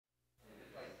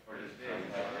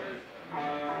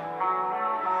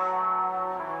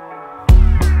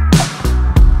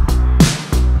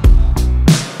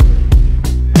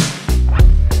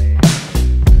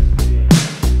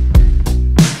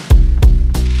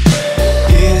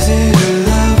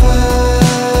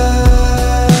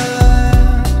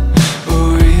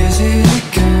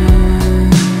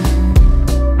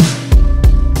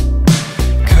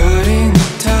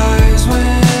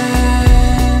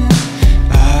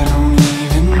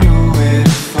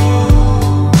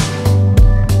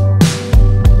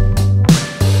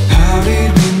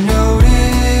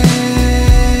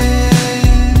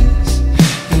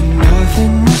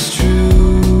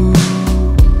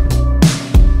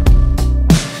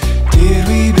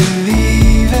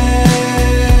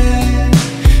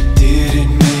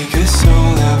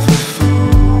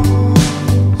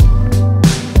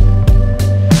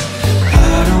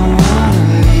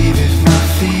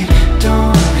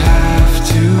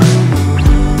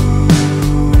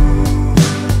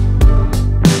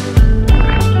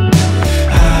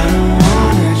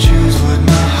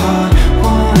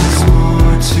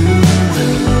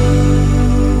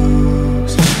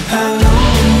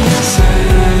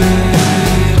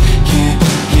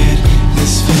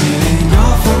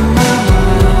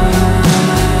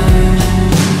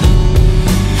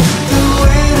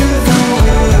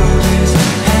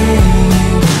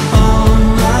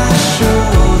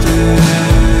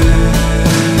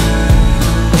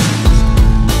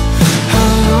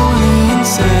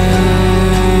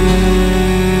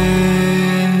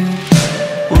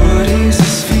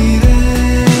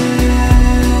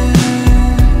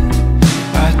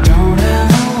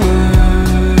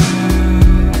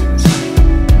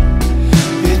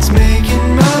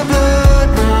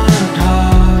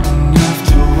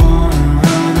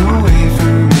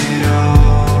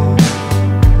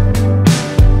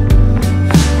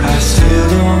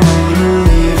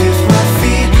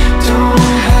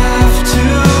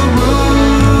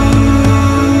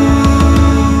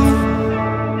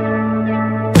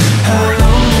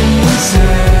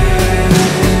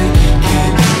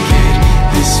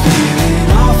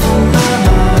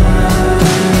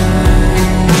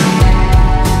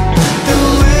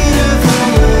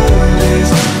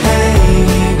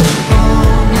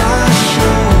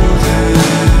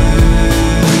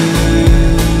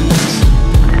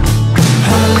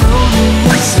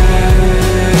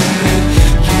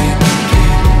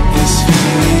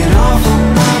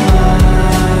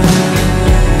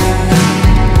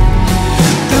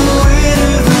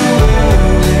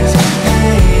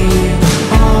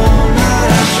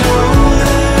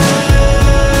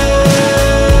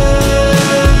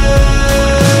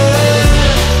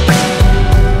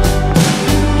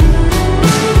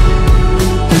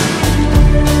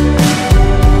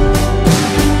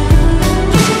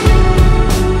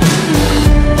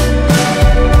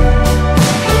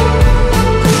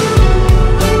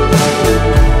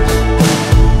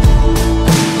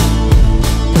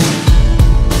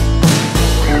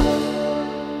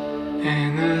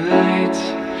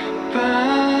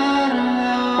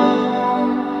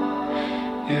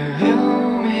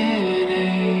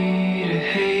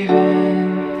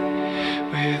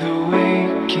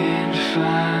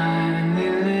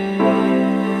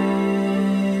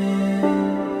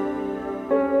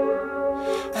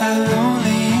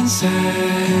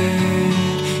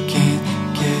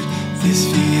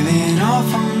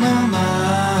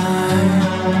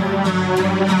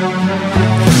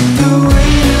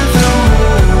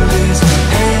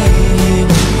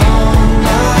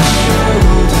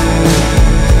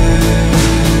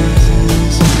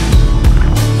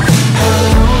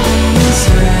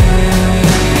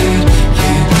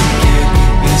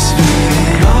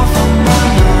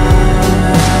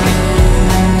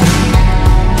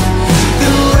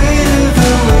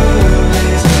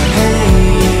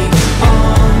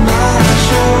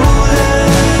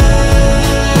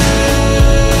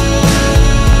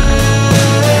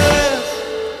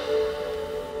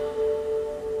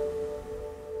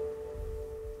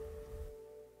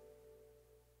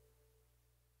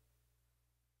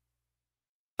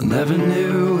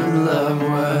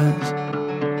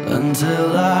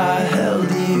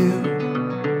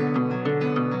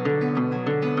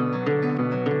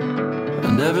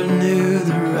never knew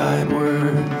the right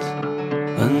words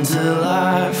until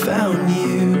I found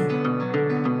you.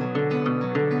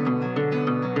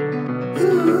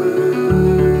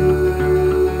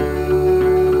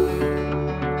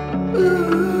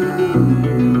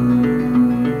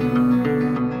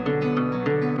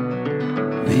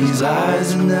 These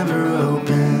eyes are never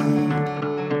open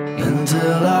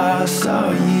until I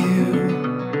saw you.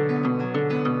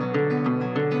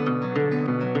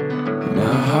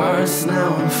 My heart's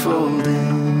now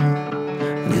unfolding,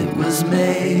 and it was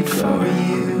made for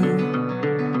you.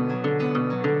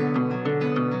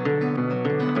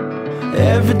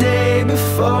 Every day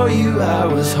before you I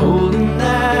was holding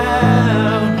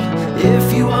out.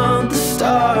 If you want the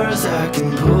stars I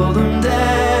can pull them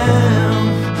down.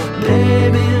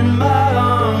 Baby, in my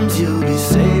arms you'll be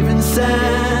safe and sound.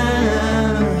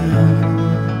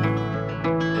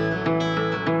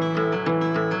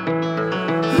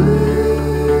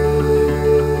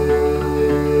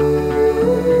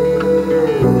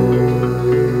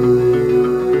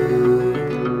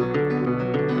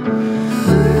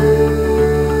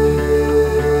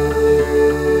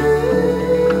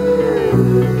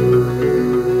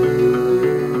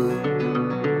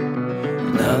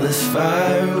 Now this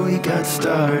fire we got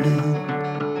started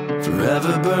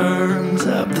forever burns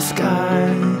up the sky.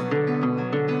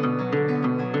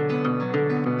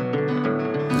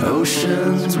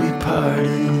 Oceans we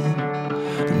parted,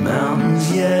 and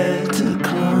mountains yet to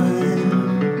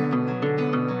climb.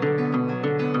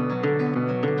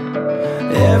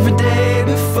 Every day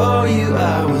before you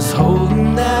I was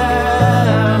holding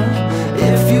out.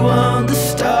 If you want the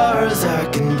stars I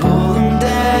can pull them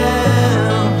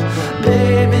down.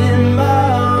 Baby, in my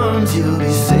arms you'll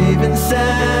be safe and sound.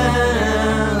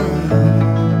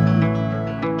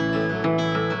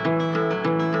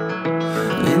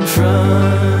 In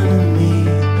front of me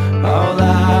all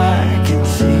I can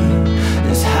see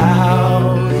is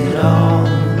how it all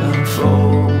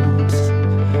unfolds.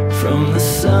 From the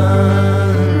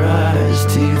sunrise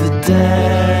to the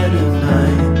dead of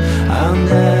night, I'll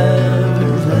never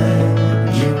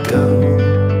let you go.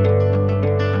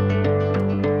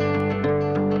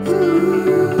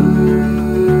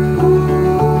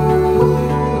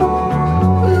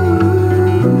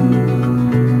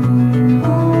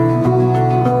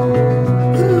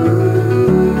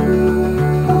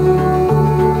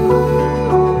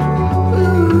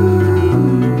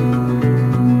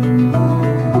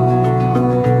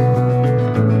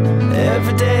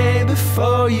 Every day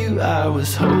before you I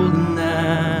was holding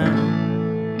out.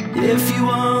 If you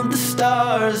want the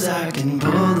stars I can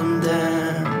pull them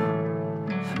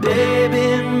down. Baby,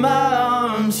 in my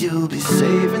arms you'll be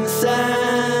safe and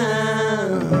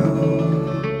sound.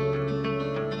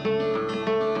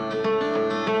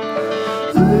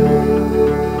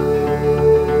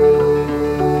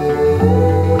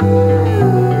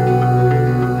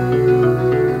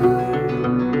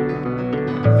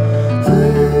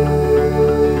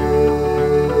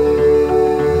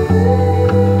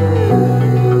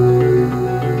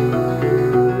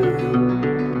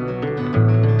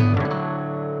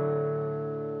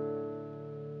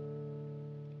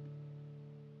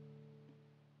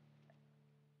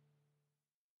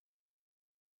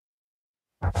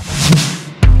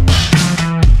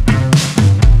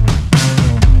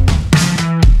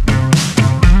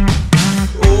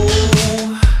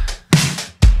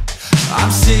 I'm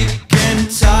sick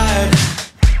and tired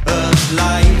of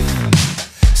life.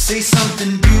 Say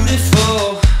something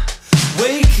beautiful,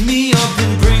 wake me up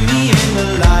and bring me in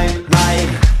the limelight.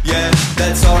 Yeah,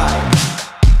 that's alright.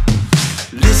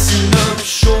 Listen up,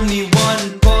 show me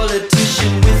one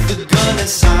politician with a gun and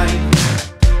sign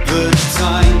the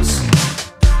times.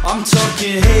 I'm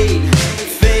talking hate,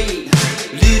 fate,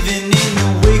 living in the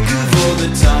wake of all the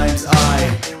times I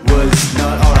was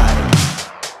not alright.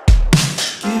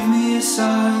 Give me a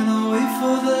sign, I'll wait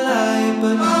for the light,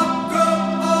 but I'm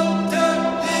grown older,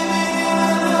 living in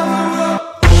another world.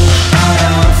 I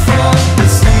don't fall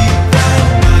asleep at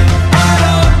night, I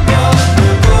don't wanna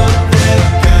go there.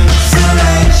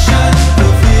 Cancellation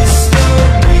of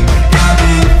history, I've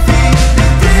been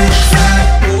feeling inside.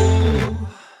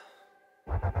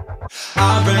 I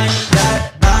ran that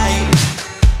night,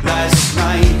 last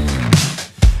night.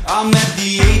 I'm at the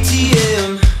ATM,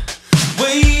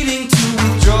 waiting to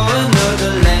withdraw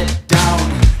another letdown.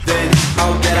 Then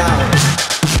I'll get out.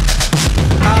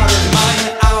 Out of mind,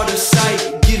 out of sight.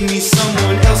 Give me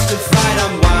someone else to fight.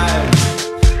 I'm wired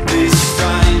this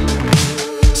time,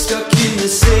 stuck in the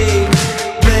same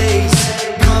place.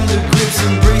 Come to grips,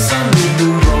 embrace, I'm in the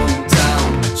wrong town.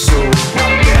 So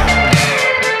I'll get out.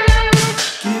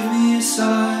 Give me a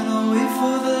sign, I'll wait for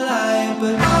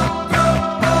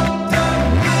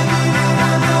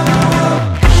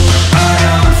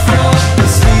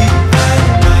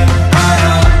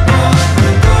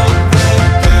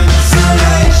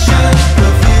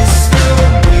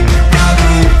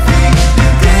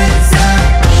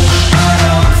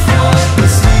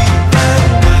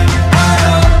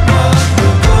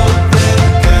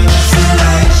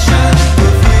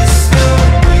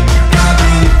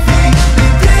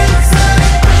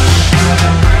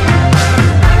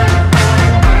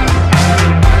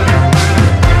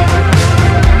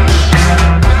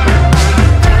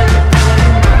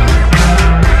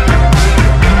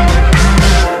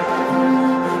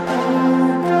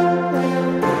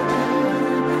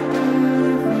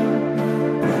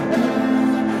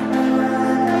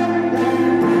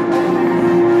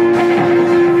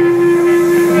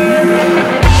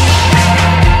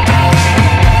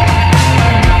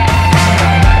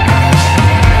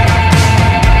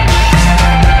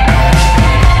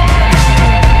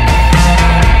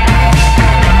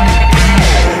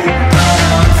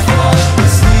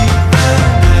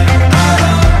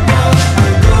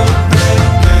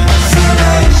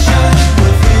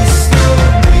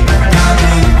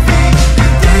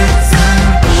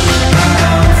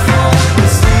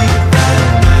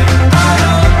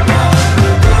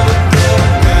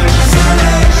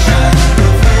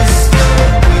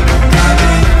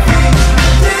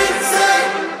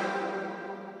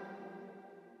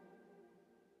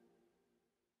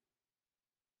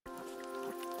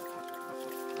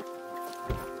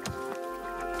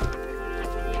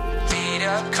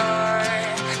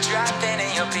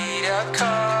a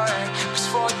car. We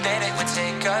swore that it would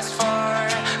take us far,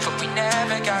 but we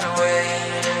never got away.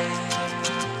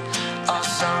 All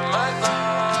summer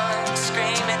long,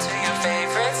 screaming to your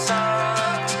favorite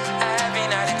songs, every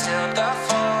night until the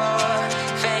fall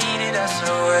faded us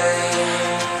away.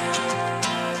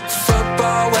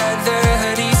 Football weather,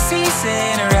 hoodie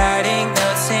season, writing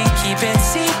notes and keeping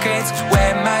secrets.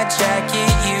 Wear my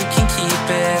jacket, you can keep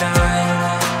it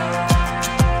on.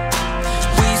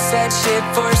 We said shit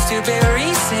for stupid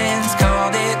reasons,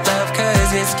 called it love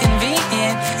cause it's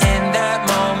convenient. In that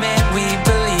moment we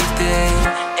believed it,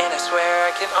 and I swear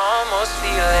I can almost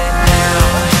feel it now.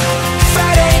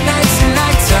 Friday nights in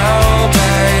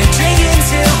October, drinking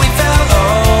till we fell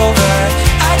over.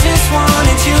 I just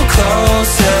wanted you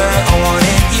closer, I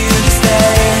wanted you to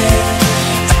stay.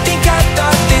 I think I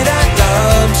thought that I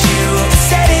loved you, I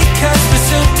said it cause we're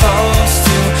supposed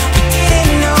to. We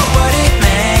didn't know what it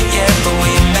meant yet, but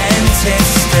we meant it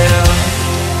still.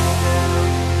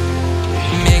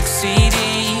 Mix CD,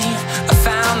 I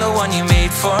found the one you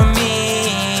made for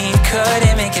me.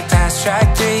 Couldn't make it past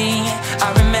track 3,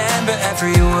 I remember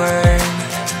every word,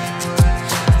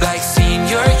 like seeing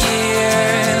your ear,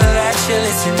 let you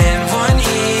listen in one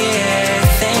ear,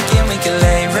 thinking we could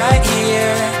lay right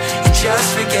here and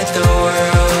just forget the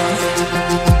world.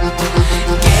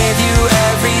 Gave you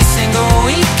every single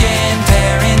weekend,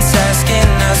 parents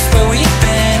asking us where we've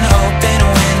been, open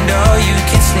window you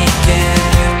can sneak in.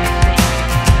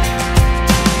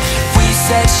 We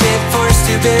said shit for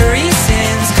stupid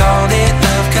reasons, called it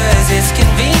love cause it's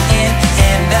convenient.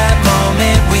 In that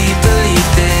moment we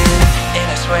believed it, and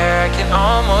I swear I can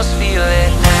almost feel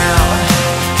it now.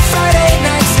 Friday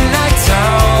nights in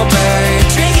October,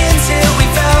 drinking till we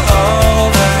fell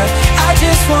over. I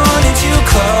just wanted you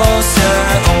closer,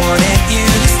 I wanted you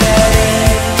to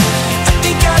stay. I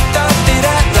think I thought that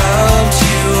I loved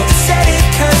you, I said it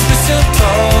cause we're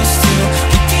supposed to.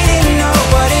 We didn't know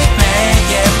what it meant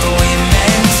yet, but we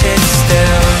meant it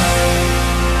still.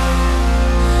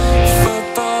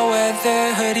 Football weather,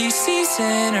 hoodie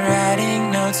season,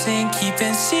 writing notes and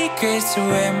keeping secrets. To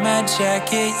wear my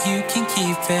jacket, you can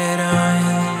keep it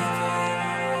on.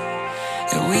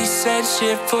 And we said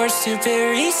shit for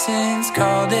stupid reasons,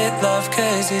 called it love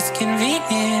cause it's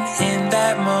convenient. In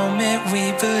that moment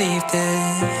we believed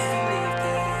it.